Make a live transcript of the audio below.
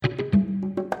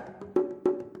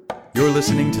You're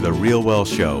listening to The Real Well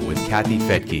Show with Kathy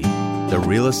Fettke, the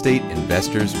real estate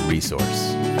investor's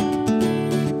resource.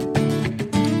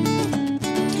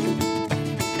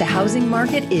 The housing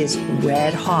market is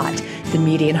red hot. The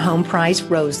median home price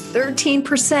rose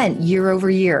 13% year over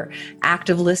year.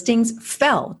 Active listings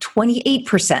fell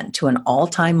 28% to an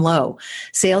all-time low.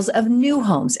 Sales of new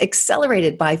homes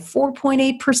accelerated by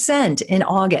 4.8% in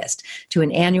August to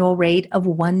an annual rate of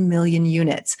 1 million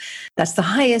units. That's the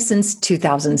highest since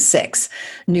 2006.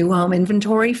 New home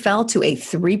inventory fell to a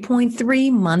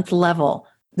 3.3-month level,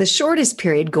 the shortest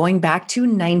period going back to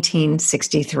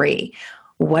 1963.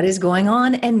 What is going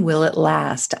on and will it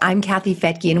last? I'm Kathy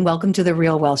Fettke and welcome to The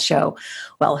Real Well Show.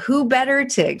 Well, who better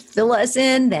to fill us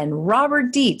in than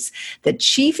Robert Dietz, the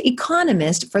chief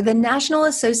economist for the National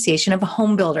Association of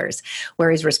Home Builders, where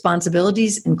his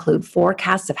responsibilities include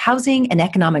forecasts of housing and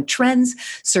economic trends,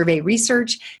 survey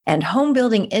research, and home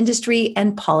building industry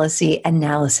and policy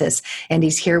analysis. And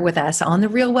he's here with us on The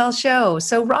Real Well Show.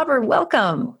 So Robert,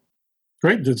 welcome.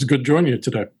 Great. It's good joining you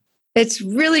today. It's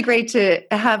really great to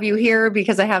have you here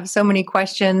because I have so many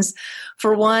questions.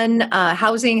 For one,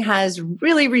 housing has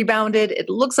really rebounded. It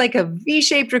looks like a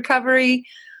V-shaped recovery.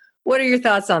 What are your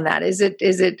thoughts on that? Is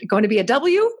it going to be a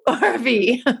W or a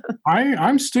V?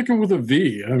 I'm sticking with a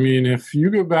V. I mean, if you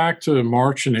go back to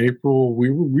March and April,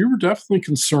 we were definitely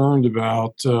concerned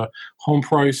about home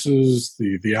prices,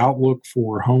 the outlook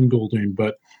for home building.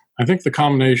 But I think the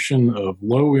combination of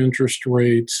low interest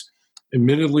rates,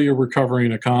 admittedly a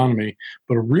recovering economy,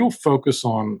 but a real focus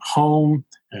on home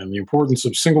and the importance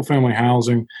of single-family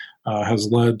housing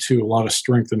has led to a lot of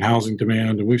strength in housing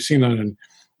demand. And we've seen that in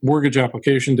mortgage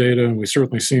application data, and we've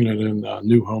certainly seen it in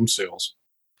new home sales.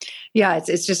 Yeah,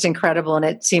 it's just incredible, and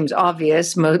it seems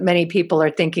obvious. Many people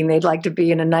are thinking they'd like to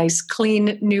be in a nice,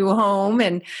 clean, new home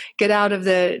and get out of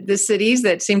the cities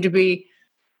that seem to be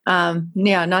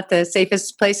not the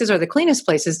safest places or the cleanest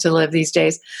places to live these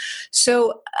days.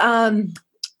 So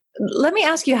let me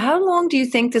ask you, how long do you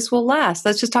think this will last?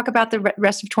 Let's just talk about the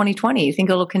rest of 2020. You think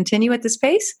it'll continue at this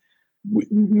pace?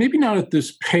 Maybe not at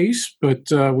this pace,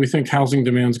 but we think housing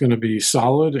demand is going to be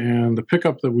solid. And the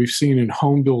pickup that we've seen in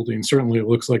home building certainly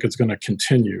looks like it's going to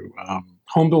continue.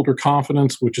 Home builder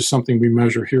confidence, which is something we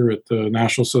measure here at the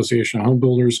National Association of Home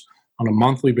Builders on a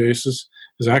monthly basis,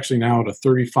 is actually now at a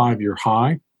 35-year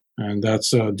high. And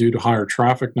that's due to higher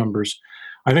traffic numbers.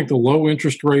 I think the low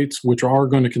interest rates, which are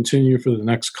going to continue for the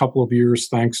next couple of years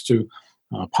thanks to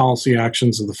policy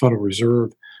actions of the Federal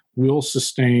Reserve, will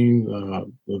sustain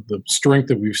the strength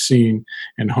that we've seen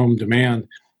in home demand.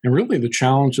 And really the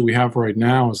challenge that we have right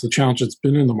now is the challenge that's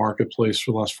been in the marketplace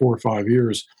for the last 4 or 5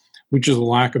 years, which is a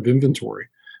lack of inventory.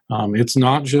 It's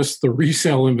not just the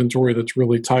resale inventory that's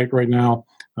really tight right now.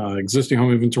 Existing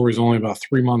home inventory is only about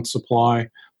 3 months supply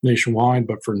nationwide,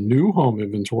 but for new home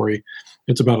inventory,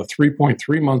 it's about a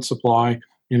 3.3-month supply,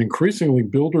 and increasingly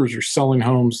builders are selling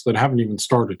homes that haven't even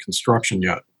started construction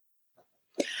yet.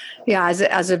 Yeah,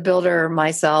 as a builder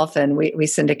myself, and we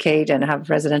syndicate and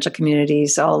have residential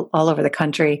communities all over the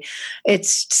country,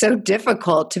 it's so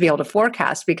difficult to be able to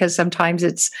forecast because sometimes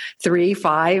it's 3,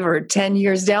 5, or 10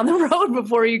 years down the road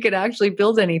before you can actually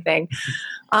build anything.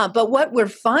 But what we're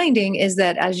finding is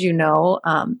that, as you know,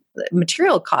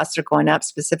 material costs are going up,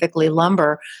 specifically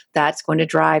lumber. That's going to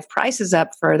drive prices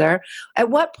up further.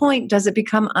 At what point does it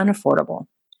become unaffordable?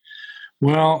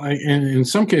 Well, in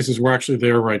some cases, we're actually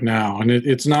there right now. And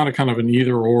it's not a kind of an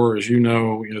either or, as you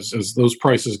know, as those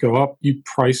prices go up, you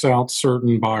price out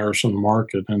certain buyers from the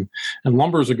market. And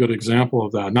lumber is a good example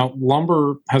of that. Now,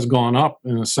 lumber has gone up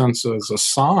in a sense as a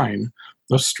sign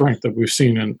of strength that we've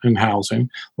seen in housing.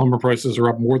 Lumber prices are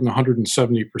up more than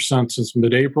 170% since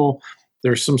mid-April.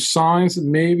 There's some signs that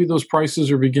maybe those prices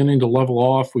are beginning to level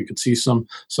off. We could see some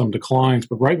declines,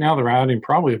 but right now they're adding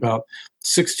probably about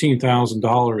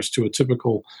 $16,000 to a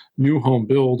typical new home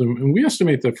build. And we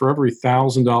estimate that for every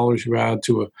 $1,000 you add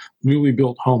to a newly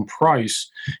built home price,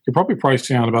 you're probably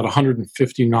pricing out about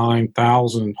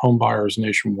 159,000 home buyers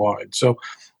nationwide. So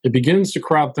it begins to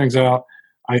crowd things out.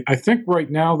 I think right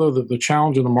now, though, that the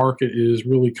challenge in the market is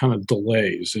really kind of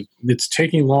delays. It's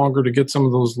taking longer to get some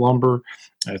of those lumber.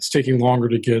 It's taking longer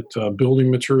to get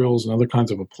building materials and other kinds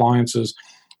of appliances.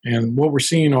 And what we're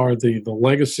seeing are the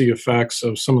legacy effects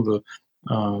of some of the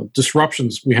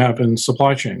disruptions we have in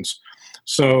supply chains.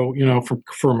 So,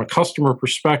 from a customer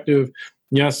perspective,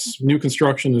 yes, new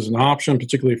construction is an option,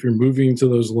 particularly if you're moving to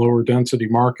those lower density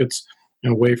markets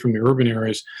and away from the urban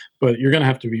areas. But you're going to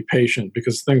have to be patient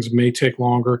because things may take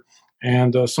longer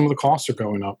and some of the costs are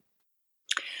going up.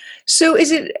 So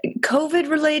is it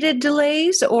COVID-related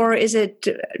delays or is it,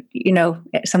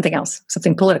 something else,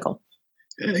 something political?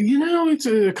 It's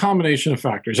a combination of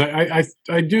factors.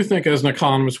 I do think, as an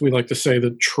economist, we like to say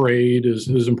that trade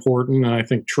is important, and I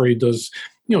think trade does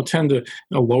tend to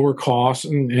lower costs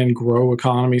and grow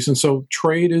economies, and so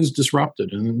trade is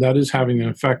disrupted, and that is having an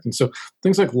effect. And so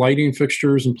things like lighting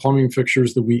fixtures and plumbing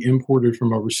fixtures that we imported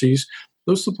from overseas,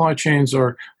 those supply chains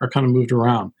are kind of moved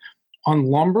around. On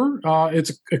lumber,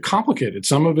 it's complicated.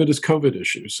 Some of it is COVID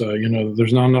issues.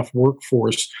 There's not enough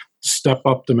workforce to step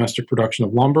up domestic production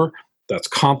of lumber. That's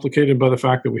complicated by the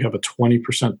fact that we have a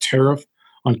 20% tariff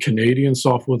on Canadian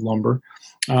softwood lumber.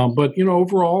 But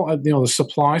overall, the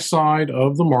supply side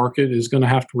of the market is going to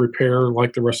have to repair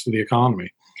like the rest of the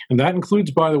economy. And that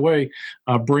includes, by the way,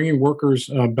 bringing workers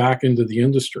back into the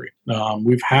industry.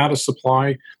 We've had a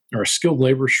supply or a skilled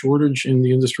labor shortage in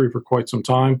the industry for quite some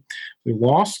time. We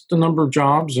lost a number of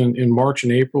jobs in March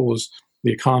and April as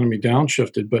the economy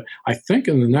downshifted. But I think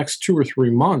in the next 2 or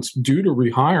 3 months, due to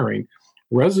rehiring,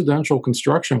 residential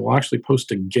construction will actually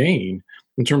post a gain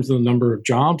in terms of the number of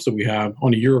jobs that we have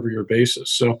on a year-over-year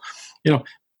basis. So,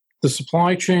 the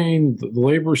supply chain, the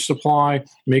labor supply,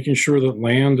 making sure that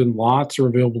land and lots are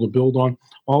available to build on,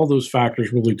 all those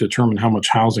factors really determine how much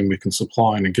housing we can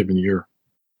supply in a given year.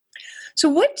 So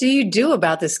what do you do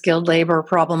about the skilled labor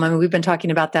problem? I mean, we've been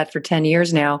talking about that for 10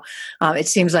 years now. It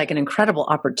seems like an incredible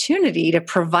opportunity to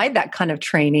provide that kind of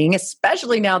training,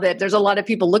 especially now that there's a lot of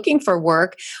people looking for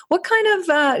work. What kind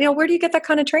of, where do you get that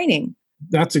kind of training?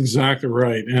 That's exactly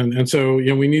right. And so,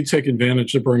 we need to take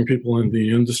advantage to bring people into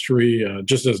the industry.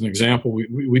 Just as an example,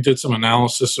 we did some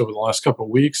analysis over the last couple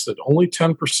of weeks that only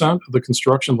 10% of the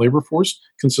construction labor force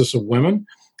consists of women.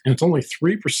 And it's only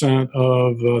 3%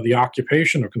 of the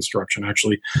occupation of construction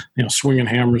actually, swinging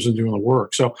hammers and doing the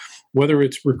work. So whether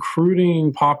it's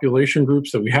recruiting population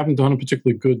groups that we haven't done a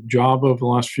particularly good job of the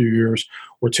last few years,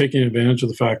 or taking advantage of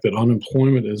the fact that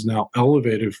unemployment is now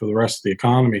elevated for the rest of the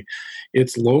economy,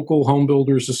 it's local home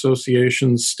builders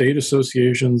associations, state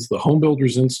associations, the Home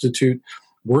Builders Institute,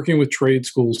 working with trade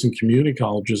schools and community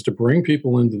colleges to bring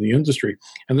people into the industry.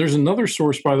 And there's another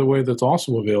source, by the way, that's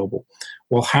also available.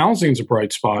 While housing's a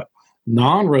bright spot,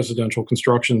 non-residential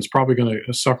construction is probably going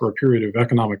to suffer a period of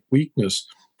economic weakness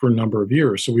for a number of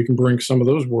years. So we can bring some of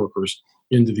those workers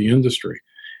into the industry.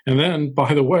 And then,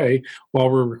 by the way, while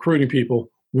we're recruiting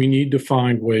people, we need to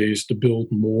find ways to build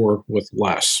more with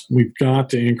less. We've got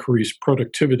to increase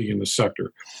productivity in the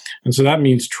sector. And so that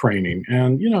means training.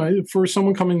 And, for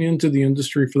someone coming into the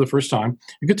industry for the first time,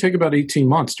 it could take about 18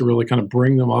 months to really kind of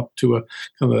bring them up to a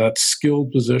kind of that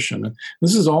skilled position. And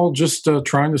this is all just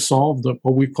trying to solve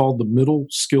what we've called the middle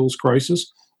skills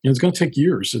crisis. And it's going to take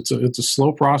years. It's a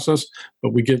slow process,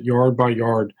 but we get yard by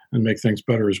yard and make things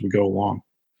better as we go along.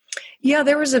 Yeah,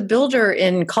 there was a builder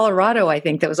in Colorado, I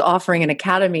think, that was offering an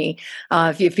academy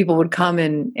if people would come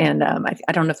and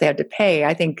I don't know if they had to pay.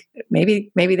 I think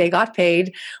maybe they got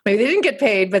paid, maybe they didn't get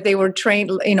paid, but they were trained,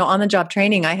 on the job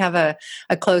training. I have a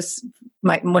close.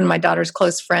 One of my daughter's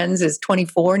close friends is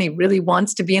 24 and he really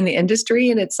wants to be in the industry.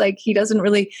 And it's like he doesn't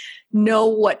really know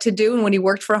what to do. And when he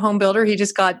worked for a home builder, he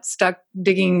just got stuck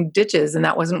digging ditches and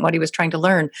that wasn't what he was trying to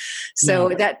learn.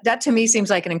 So that to me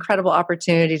seems like an incredible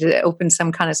opportunity to open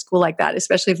some kind of school like that,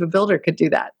 especially if a builder could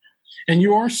do that. And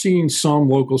you are seeing some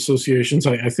local associations.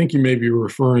 I think you may be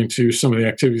referring to some of the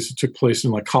activities that took place in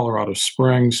like Colorado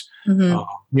Springs.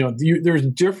 Mm-hmm. There's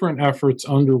different efforts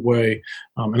underway.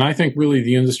 And I think really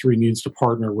the industry needs to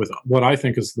partner with what I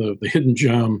think is the hidden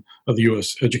gem of the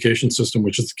U.S. education system,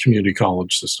 which is the community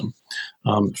college system.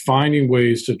 Finding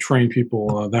ways to train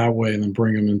people that way and then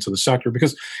bring them into the sector.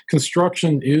 Because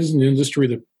construction is an industry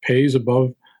that pays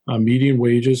above median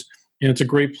wages. And it's a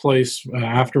great place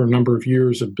after a number of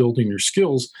years of building your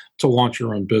skills to launch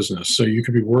your own business. So you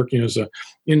could be working as an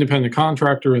independent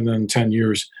contractor and then 10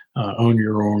 years own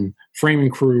your own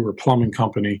framing crew or plumbing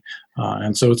company.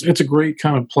 And so it's a great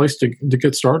kind of place to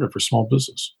get started for small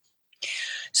business.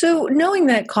 So knowing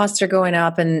that costs are going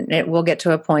up and it will get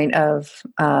to a point of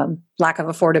lack of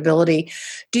affordability,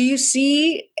 do you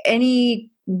see any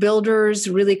builders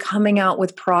really coming out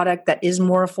with product that is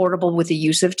more affordable with the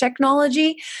use of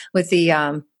technology, with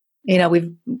the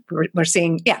we're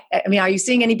seeing, are you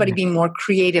seeing anybody being more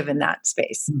creative in that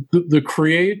space? The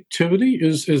creativity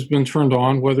has been turned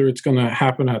on. Whether it's going to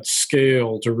happen at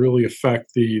scale to really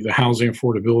affect the housing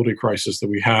affordability crisis that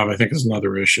we have, I think is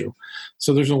another issue.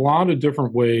 So there's a lot of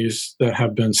different ways that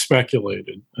have been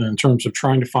speculated in terms of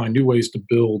trying to find new ways to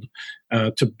build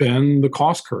to bend the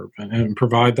cost curve and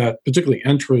provide that particularly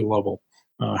entry level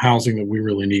housing that we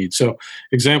really need. So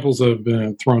examples that have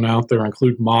been thrown out there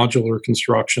include modular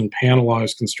construction,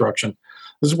 panelized construction.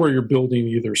 This is where you're building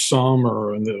either some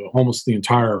or almost the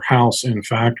entire house in a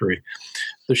factory.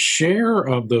 the share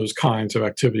of those kinds of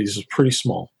activities is pretty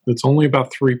small. It's only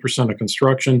about 3% of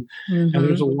construction, and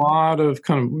there's a lot of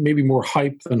kind of maybe more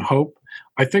hype than hope.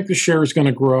 I think the share is going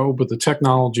to grow, but the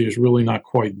technology is really not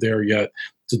quite there yet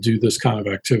to do this kind of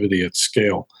activity at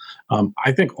scale.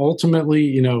 I think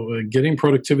ultimately, getting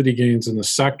productivity gains in the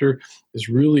sector is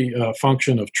really a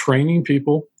function of training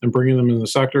people and bringing them in the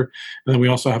sector. And then we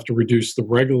also have to reduce the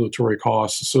regulatory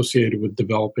costs associated with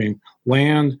developing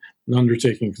land and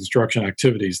undertaking construction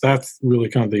activities. That's really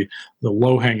kind of the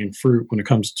low-hanging fruit when it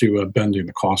comes to bending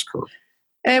the cost curve.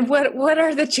 And what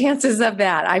are the chances of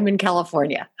that? I'm in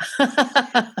California.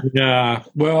 Yeah,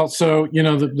 well, so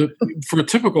for a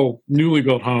typical newly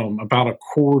built home, about a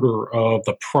quarter of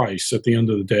the price at the end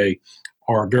of the day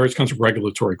are various kinds of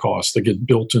regulatory costs that get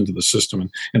built into the system,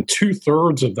 and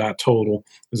 2/3 of that total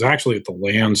is actually at the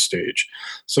land stage.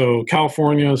 So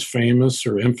California is famous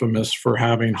or infamous for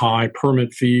having high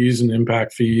permit fees and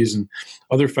impact fees and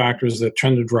other factors that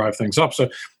tend to drive things up. So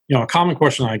a common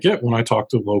question I get when I talk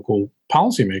to local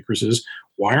policymakers is,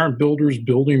 why aren't builders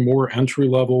building more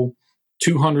entry-level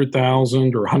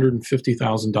 $200,000 or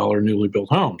 $150,000 newly built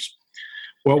homes?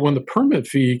 Well, when the permit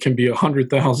fee can be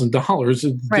 $100,000,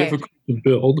 it's difficult to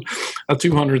build a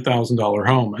 $200,000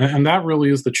 home. And that really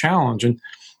is the challenge. And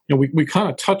we kind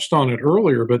of touched on it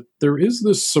earlier, but there is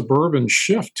this suburban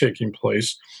shift taking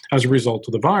place as a result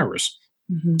of the virus.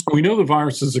 We know the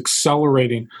virus is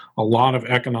accelerating a lot of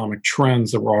economic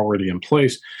trends that were already in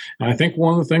place. And I think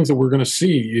one of the things that we're going to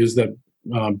see is that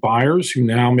buyers who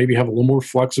now maybe have a little more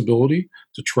flexibility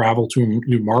to travel to a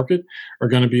new market are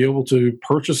going to be able to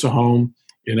purchase a home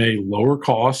in a lower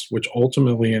cost, which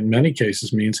ultimately in many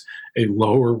cases means a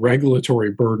lower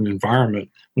regulatory burden environment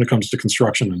when it comes to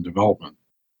construction and development.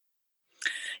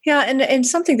 Yeah, and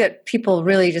something that people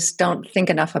really just don't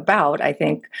think enough about, I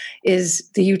think, is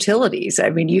the utilities. I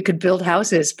mean, you could build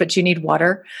houses, but you need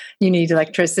water, you need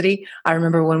electricity. I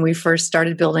remember when we first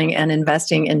started building and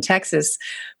investing in Texas,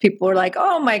 people were like,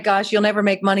 "Oh my gosh, you'll never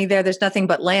make money there. There's nothing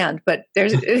but land." But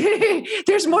there's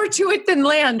there's more to it than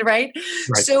land, right?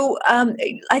 So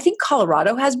I think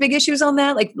Colorado has big issues on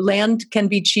that. Like land can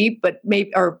be cheap, but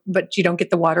you don't get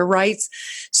the water rights.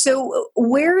 So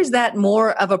where is that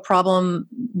more of a problem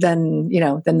than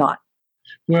not?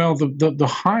 Well, the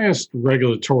highest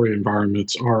regulatory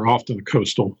environments are often the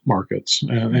coastal markets.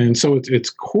 And so it's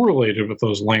correlated with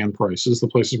those land prices, the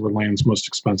places where land's most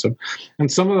expensive. And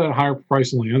some of that higher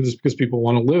price land is because people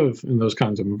want to live in those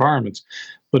kinds of environments.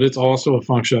 But it's also a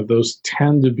function of those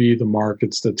tend to be the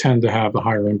markets that tend to have the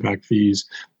higher impact fees,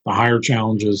 the higher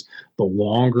challenges, the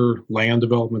longer land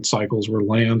development cycles where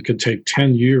land could take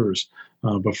 10 years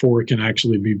before it can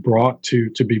actually be brought to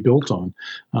be built on.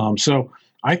 So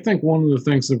I think one of the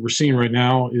things that we're seeing right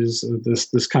now is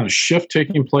this kind of shift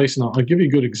taking place, and I'll give you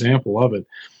a good example of it.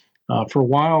 For a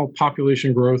while,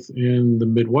 population growth in the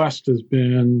Midwest has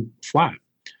been flat.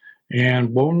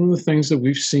 And one of the things that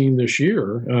we've seen this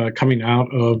year coming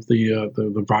out of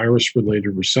the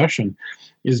virus-related recession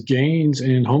is gains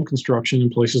in home construction in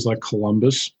places like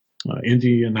Columbus,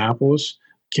 Indianapolis,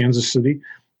 Kansas City.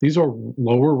 These are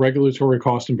lower regulatory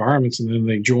cost environments, and then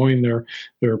they join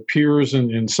their peers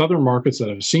in southern markets that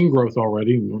have seen growth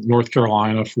already, North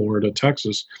Carolina, Florida,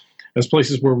 Texas, as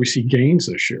places where we see gains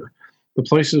this year. The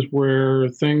places where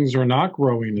things are not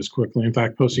growing as quickly, in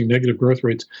fact, posting negative growth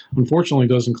rates, unfortunately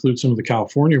does include some of the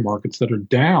California markets that are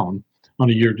down on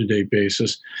a year-to-date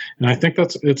basis. And I think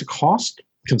it's a cost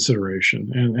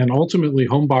consideration. And ultimately,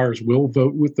 home buyers will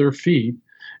vote with their feet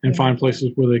and find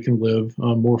places where they can live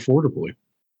more affordably.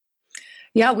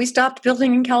 Yeah, we stopped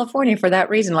building in California for that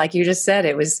reason. Like you just said,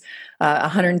 it was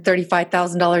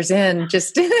 $135,000 in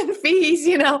just in fees,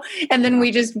 and then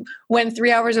we just went 3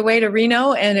 hours away to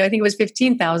Reno, and I think it was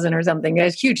 $15,000 or something.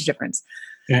 There's a huge difference.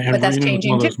 And but that's Reno's changing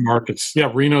one of too. those markets. Yeah,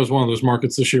 Reno is one of those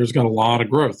markets this year has got a lot of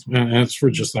growth, and it's for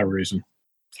just that reason.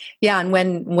 Yeah, and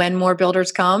when more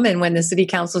builders come and when the city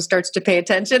council starts to pay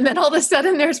attention, then all of a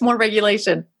sudden there's more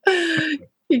regulation.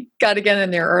 You got to get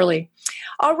in there early.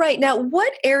 All right. Now,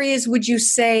 what areas would you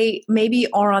say maybe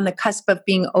are on the cusp of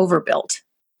being overbuilt,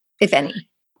 if any?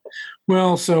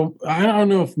 Well, so I don't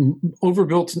know if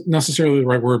overbuilt is necessarily the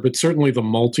right word, but certainly the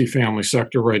multifamily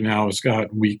sector right now has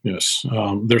got weakness.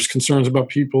 There's concerns about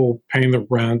people paying the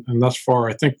rent, and thus far,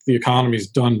 I think the economy's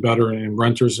done better and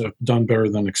renters have done better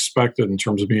than expected in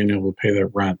terms of being able to pay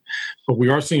that rent. But we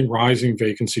are seeing rising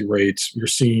vacancy rates. You're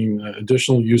seeing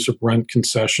additional use of rent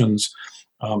concessions.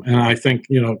 And I think,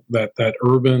 that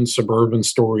urban, suburban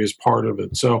story is part of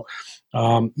it. So,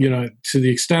 to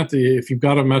the extent that if you've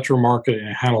got a metro market and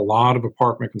it had a lot of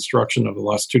apartment construction over the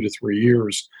last 2 to 3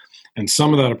 years, and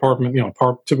some of that apartment,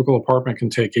 typical apartment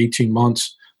can take 18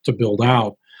 months to build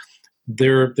out,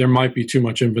 there might be too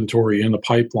much inventory in the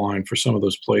pipeline for some of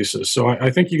those places. So I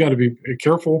think you got to be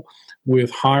careful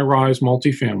with high-rise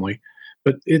multifamily,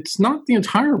 but it's not the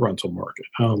entire rental market.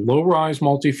 Low-rise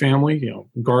multifamily,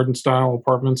 garden-style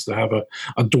apartments that have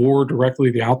a door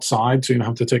directly to the outside, so you don't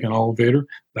have to take an elevator,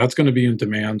 that's going to be in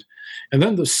demand. And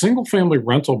then the single-family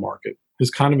rental market is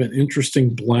kind of an interesting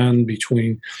blend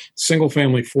between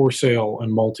single-family for sale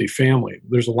and multifamily.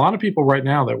 There's a lot of people right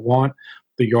now that want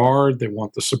the yard, they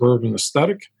want the suburban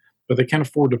aesthetic, but they can't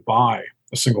afford to buy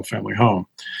a single-family home.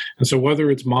 And so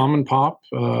whether it's mom and pop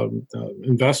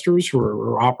investors who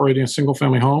are operating a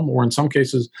single-family home, or in some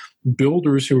cases,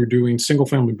 builders who are doing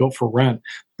single-family built for rent,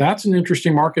 that's an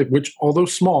interesting market, which, although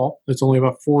small, it's only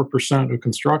about 4% of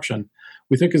construction,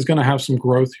 we think is going to have some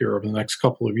growth here over the next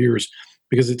couple of years,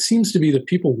 because it seems to be that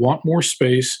people want more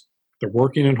space, they're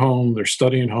working at home, they're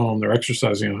studying at home, they're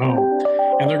exercising at home,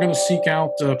 and they're going to seek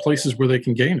out places where they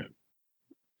can gain it.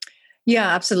 Yeah,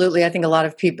 absolutely. I think a lot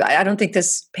of people, I don't think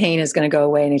this pain is going to go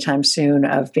away anytime soon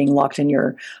of being locked in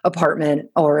your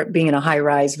apartment or being in a high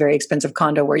rise, very expensive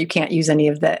condo where you can't use any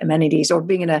of the amenities, or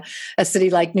being in a city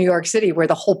like New York City where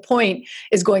the whole point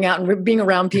is going out and being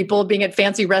around people, being at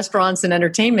fancy restaurants and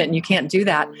entertainment, and you can't do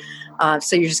that.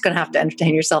 So you're just going to have to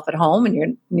entertain yourself at home, and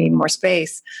you need more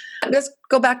space. Let's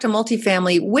go back to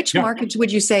multifamily. Which markets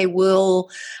would you say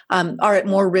are at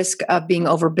more risk of being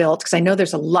overbuilt? Because I know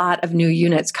there's a lot of new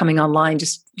units coming online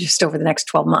just over the next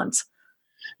 12 months.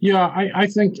 Yeah, I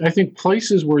think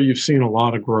places where you've seen a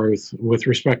lot of growth with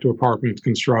respect to apartment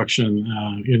construction,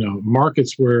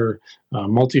 markets where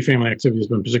multifamily activity has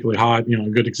been particularly hot. A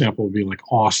good example would be like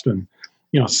Austin.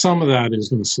 Some of that is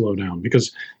going to slow down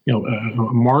because,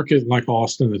 a market like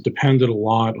Austin that depended a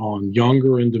lot on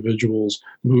younger individuals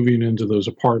moving into those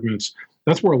apartments,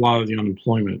 that's where a lot of the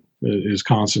unemployment is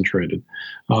concentrated.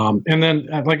 And then,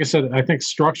 like I said, I think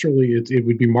structurally it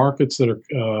would be markets that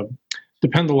are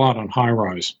depend a lot on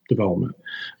high-rise development.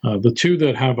 The two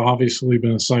that have obviously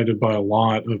been cited by a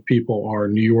lot of people are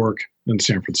New York and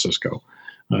San Francisco.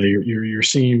 You're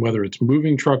seeing whether it's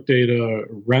moving truck data,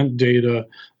 rent data,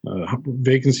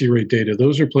 vacancy rate data.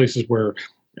 Those are places where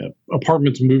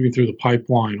apartments moving through the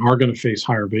pipeline are going to face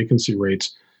higher vacancy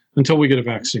rates until we get a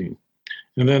vaccine.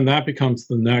 And then that becomes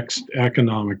the next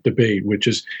economic debate, which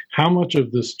is how much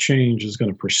of this change is going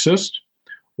to persist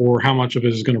or how much of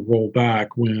it is going to roll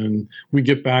back when we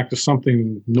get back to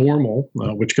something normal,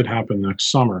 which could happen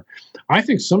next summer. I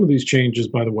think some of these changes,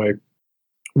 by the way,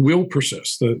 will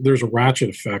persist. There's a ratchet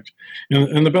effect.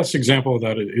 And the best example of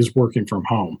that is working from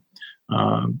home.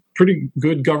 Pretty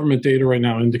good government data right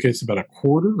now indicates about a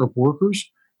quarter of workers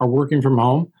are working from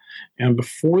home. And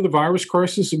before the virus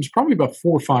crisis, it was probably about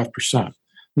 4 or 5%.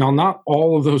 Now, not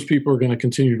all of those people are going to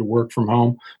continue to work from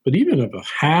home, but even if a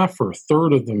half or a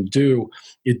third of them do,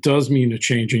 it does mean a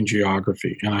change in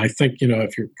geography. And I think,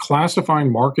 if you're classifying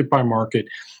market by market,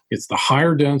 it's the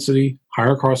higher density,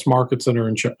 higher cost markets that are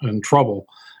in trouble.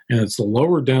 And it's the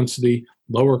lower density,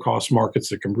 lower cost markets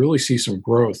that can really see some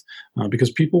growth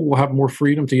because people will have more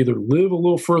freedom to either live a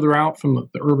little further out from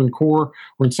the urban core,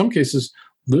 or in some cases,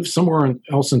 live somewhere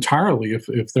else entirely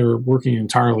if they're working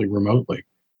entirely remotely.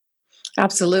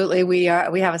 Absolutely. We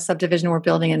have a subdivision we're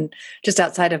building in just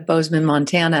outside of Bozeman,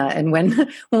 Montana. And when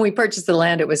we purchased the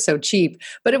land, it was so cheap,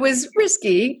 but it was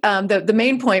risky. The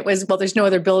main point was, well, there's no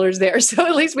other builders there, so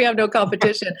at least we have no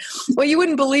competition. Well, you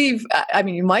wouldn't believe,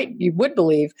 you would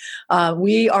believe,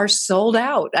 we are sold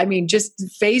out. I mean, just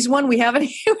phase one, we hadn't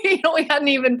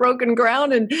even broken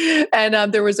ground,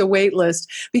 and there was a wait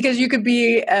list because you could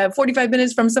be 45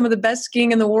 minutes from some of the best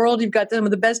skiing in the world. You've got some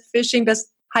of the best fishing, best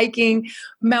hiking,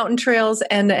 mountain trails,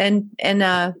 and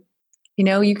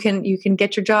you can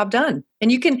get your job done. And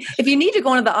you can, if you need to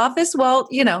go into the office, well,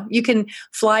 you can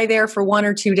fly there for 1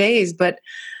 or 2 days. But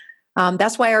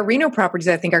that's why our Reno properties,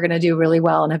 I think, are going to do really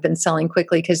well and have been selling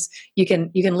quickly because you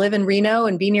can live in Reno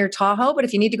and be near Tahoe. But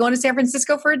if you need to go into San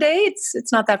Francisco for a day,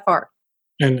 it's not that far.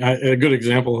 And a good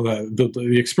example of that,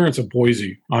 the experience of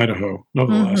Boise, Idaho,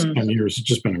 over the last 10 years has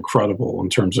just been incredible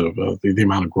in terms of the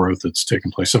amount of growth that's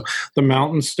taken place. So the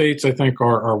mountain states, I think,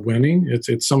 are winning.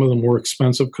 It's some of the more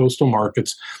expensive coastal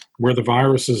markets where the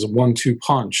virus is a 1-2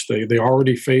 punch. They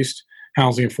already faced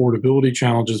housing affordability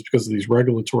challenges because of these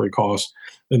regulatory costs.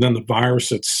 And then the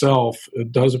virus itself,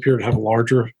 it does appear to have a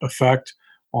larger effect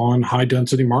on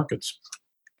high-density markets.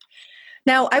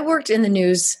 Now, I worked in the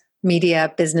news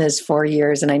media business for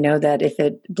years, and I know that if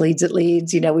it bleeds, it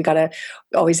leads. We got to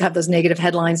always have those negative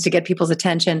headlines to get people's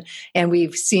attention. And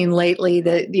we've seen lately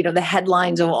the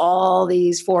headlines of all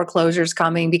these foreclosures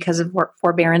coming because of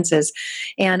forbearances.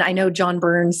 And I know John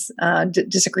Burns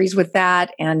disagrees with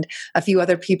that, and a few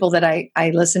other people that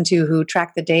I listen to who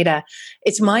track the data.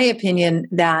 It's my opinion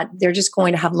that they're just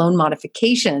going to have loan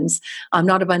modifications,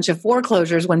 not a bunch of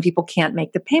foreclosures when people can't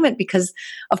make the payment, because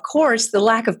of course the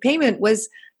lack of payment was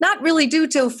not really due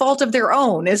to a fault of their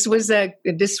own. This was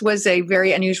a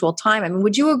very unusual time. I mean,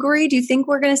 would you agree? Do you think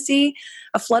we're going to see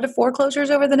a flood of foreclosures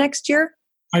over the next year?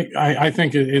 I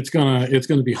think it's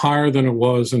gonna be higher than it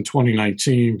was in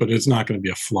 2019, but it's not going to be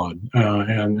a flood.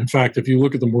 And in fact, if you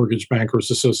look at the Mortgage Bankers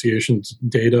Association's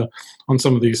data on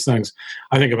some of these things,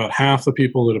 I think about half the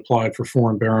people that applied for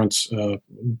forbearance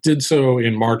did so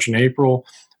in March and April,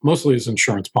 mostly as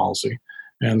insurance policy.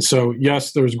 And so,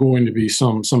 yes, there's going to be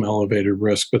some elevated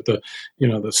risk, but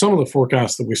some of the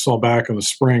forecasts that we saw back in the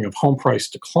spring of home price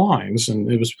declines, and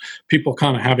it was people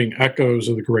kind of having echoes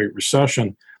of the Great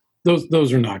Recession.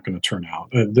 Those are not going to turn out.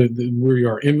 We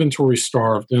are inventory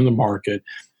starved in the market.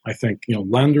 I think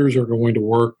lenders are going to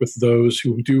work with those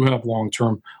who do have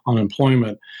long-term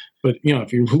unemployment. But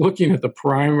if you're looking at the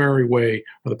primary way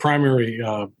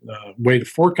way to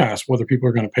forecast whether people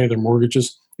are going to pay their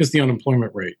mortgages is the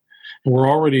unemployment rate. And we're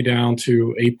already down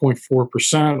to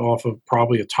 8.4% off of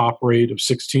probably a top rate of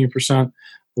 16%.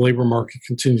 The labor market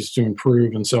continues to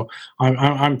improve, and so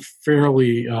I'm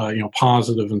fairly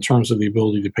positive in terms of the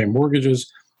ability to pay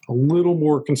mortgages. A little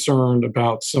more concerned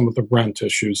about some of the rent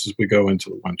issues as we go into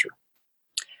the winter.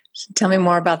 So tell me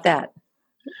more about that.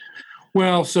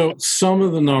 Well, so some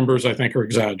of the numbers I think are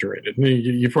exaggerated. I mean,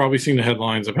 you've probably seen the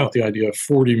headlines about the idea of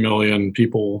 40 million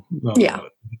people. Yeah.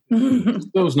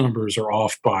 Those numbers are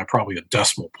off by probably a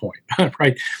decimal point,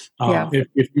 right? Yeah.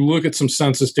 If you look at some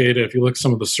census data, if you look at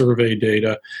some of the survey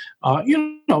data,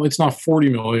 it's not 40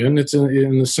 million. It's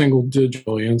in the single digit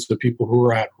millions of people who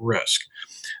are at risk.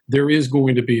 There is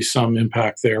going to be some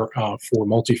impact there for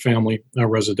multifamily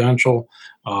residential.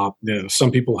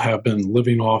 Some people have been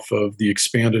living off of the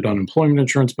expanded unemployment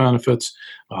insurance benefits.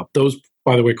 Those,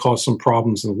 by the way, caused some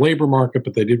problems in the labor market,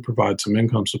 but they did provide some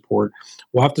income support.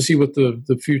 We'll have to see what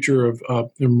the future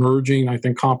of emerging, I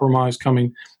think, compromise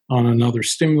coming on another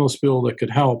stimulus bill that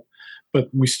could help. But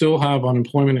we still have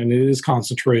unemployment, and it is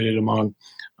concentrated among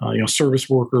service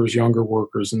workers, younger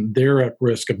workers, and they're at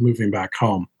risk of moving back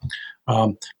home.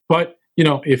 But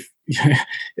if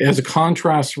as a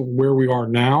contrast where we are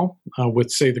now with,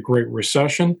 say, the Great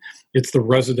Recession, it's the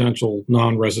residential,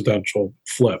 non-residential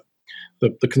flip.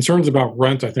 The concerns about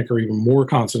rent, I think, are even more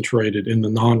concentrated in the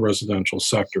non-residential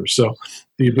sector. So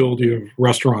the ability of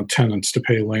restaurant tenants to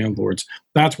pay landlords,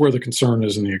 that's where the concern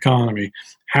is in the economy.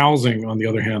 Housing, on the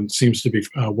other hand, seems to be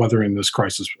weathering this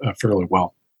crisis fairly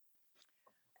well.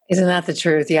 Isn't that the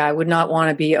truth? Yeah, I would not want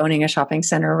to be owning a shopping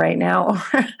center right now.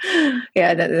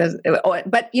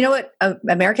 But you know what?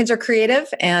 Americans are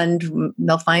creative, and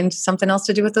they'll find something else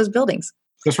to do with those buildings.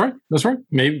 That's right.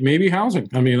 Maybe housing.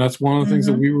 I mean, that's one of the things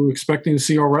that we were expecting to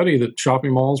see already, that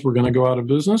shopping malls were going to go out of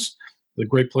business. The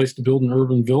great place to build an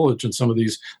urban village in some of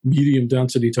these medium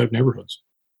density type neighborhoods.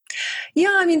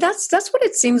 Yeah, I mean, that's what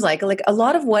it seems like. Like a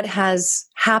lot of what has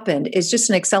happened is just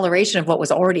an acceleration of what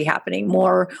was already happening.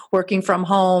 More working from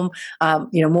home,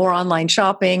 more online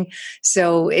shopping.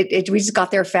 So we just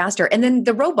got there faster. And then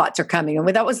the robots are coming. And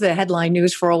that was the headline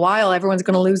news for a while. Everyone's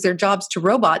going to lose their jobs to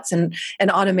robots and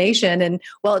automation. And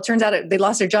well, it turns out they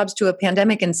lost their jobs to a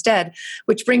pandemic instead,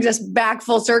 which brings us back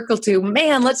full circle to,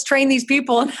 man, let's train these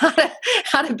people on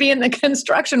how to be in the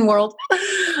construction world.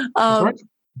 That's right.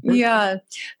 Yeah.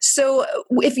 So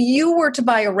if you were to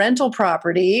buy a rental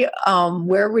property,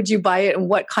 where would you buy it and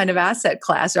what kind of asset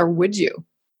class, or would you?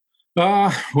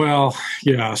 Well,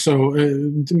 yeah. So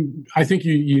I think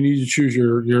you need to choose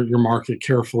your market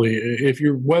carefully. If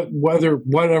you're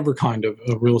whatever kind of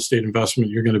real estate investment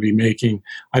you're going to be making,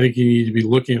 I think you need to be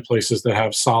looking at places that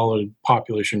have solid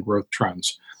population growth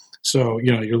trends. So,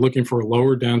 you're looking for a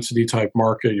lower density type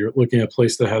market. You're looking at a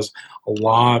place that has a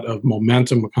lot of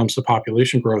momentum when it comes to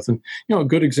population growth. And, a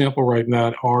good example right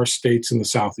now are states in the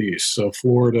Southeast. So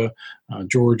Florida,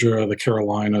 Georgia, the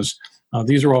Carolinas.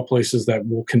 These are all places that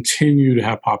will continue to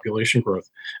have population growth.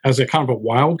 As a kind of a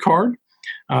wild card,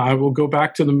 I will go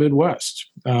back to the Midwest.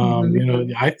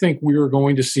 I think we are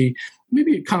going to see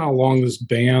maybe kind of along this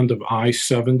band of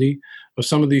I-70 of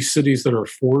some of these cities that are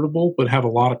affordable but have a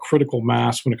lot of critical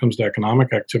mass when it comes to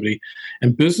economic activity.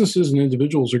 And businesses and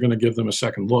individuals are going to give them a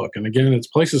second look. And again, it's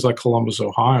places like Columbus,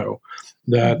 Ohio,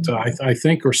 that I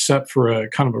think are set for a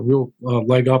kind of a real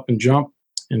leg up and jump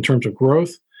in terms of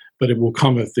growth. but it will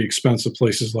come at the expense of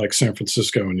places like San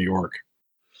Francisco and New York.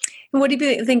 And what do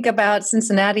you think about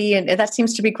Cincinnati? And that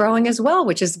seems to be growing as well,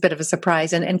 which is a bit of a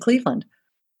surprise, and Cleveland.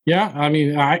 Yeah, I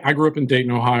mean, I grew up in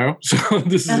Dayton, Ohio, so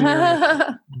this is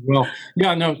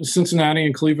Cincinnati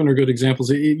and Cleveland are good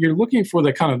examples. You're looking for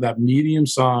that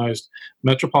medium-sized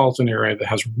metropolitan area that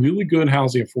has really good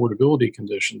housing affordability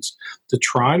conditions to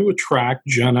try to attract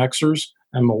Gen Xers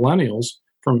and millennials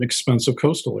from expensive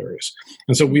coastal areas.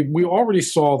 And so we already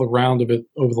saw the round of it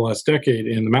over the last decade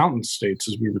in the mountain states,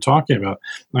 as we were talking about.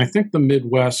 And I think the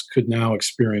Midwest could now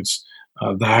experience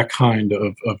that kind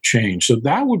of change. So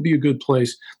that would be a good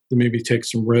place to maybe take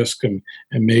some risk and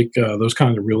make those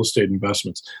kind of real estate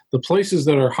investments. The places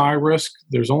that are high risk,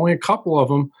 there's only a couple of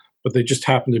them, but they just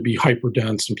happen to be hyper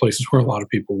dense in places where a lot of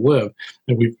people live.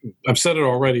 And I've said it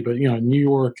already, but New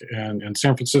York and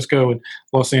San Francisco and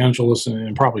Los Angeles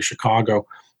and probably Chicago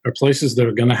are places that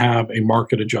are going to have a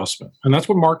market adjustment. And that's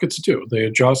what markets do. They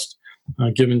adjust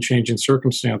given changing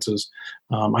circumstances.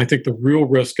 I think the real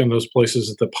risk in those places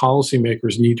is that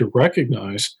policymakers need to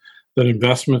recognize that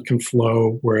investment can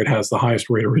flow where it has the highest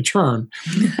rate of return.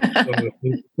 So if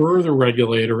they further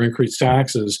regulate or increase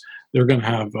taxes, they're going to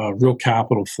have real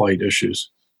capital flight issues.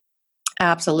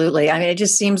 Absolutely. I mean, it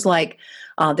just seems like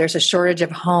there's a shortage of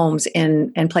homes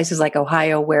in places like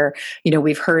Ohio where,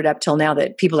 we've heard up till now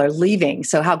that people are leaving.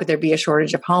 So how could there be a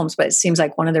shortage of homes? But it seems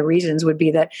like one of the reasons would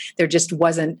be that there just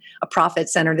wasn't a profit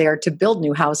center there to build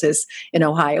new houses in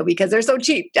Ohio because they're so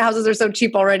cheap. Houses are so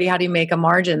cheap already. How do you make a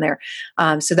margin there?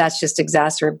 So that's just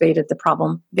exacerbated the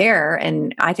problem there.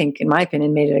 And I think, in my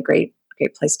opinion, made it a great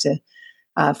place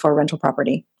for rental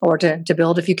property or to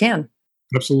build if you can.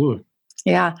 Absolutely.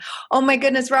 Yeah. Oh my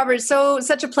goodness, Robert.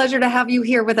 Such a pleasure to have you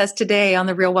here with us today on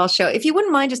the Real Wealth Show. If you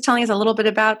wouldn't mind just telling us a little bit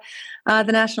about the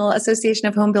National Association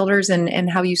of Home Builders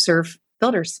and how you serve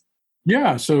builders.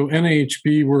 Yeah. So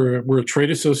NAHB, we're a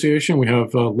trade association. We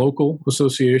have local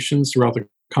associations throughout the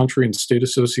country and state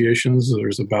associations.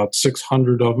 There's about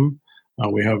 600 of them.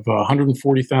 We have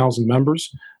 140,000 members,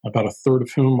 about a third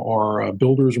of whom are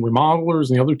builders and remodelers,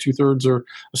 and the other 2/3 are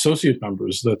associate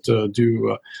members that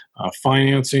do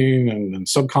financing and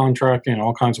subcontracting and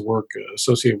all kinds of work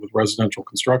associated with residential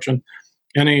construction.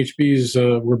 NAHB's,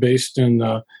 we're based in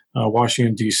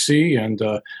Washington, D.C., and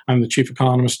I'm the chief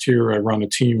economist here. I run a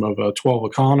team of 12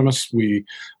 economists. We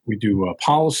do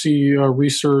policy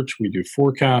research, we do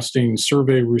forecasting,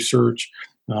 survey research,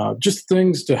 just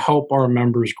things to help our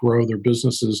members grow their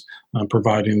businesses,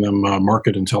 providing them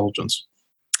market intelligence.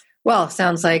 Well,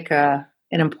 sounds like an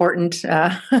important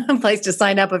place to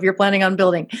sign up if you're planning on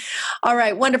building. All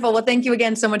right, wonderful. Well, thank you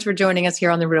again so much for joining us here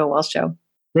on The Real Wealth Show.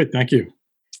 Great, thank you.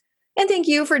 And thank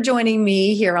you for joining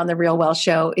me here on The Real Wealth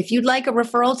Show. If you'd like a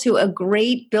referral to a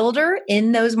great builder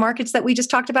in those markets that we just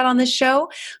talked about on this show,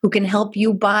 who can help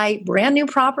you buy brand new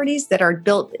properties that are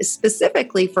built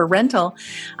specifically for rental,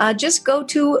 just go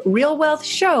to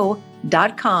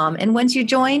realwealthshow.com. And once you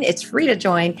join, it's free to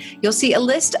join. You'll see a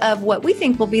list of what we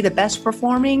think will be the best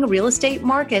performing real estate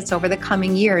markets over the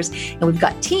coming years. And we've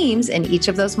got teams in each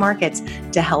of those markets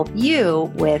to help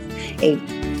you with a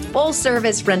full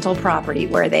service rental property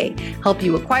where they help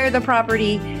you acquire the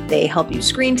property, they help you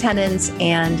screen tenants,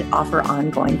 and offer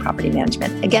ongoing property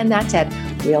management. Again, that's at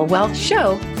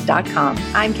realwealthshow.com.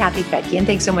 I'm Kathy Fettke, and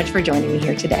thanks so much for joining me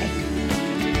here today.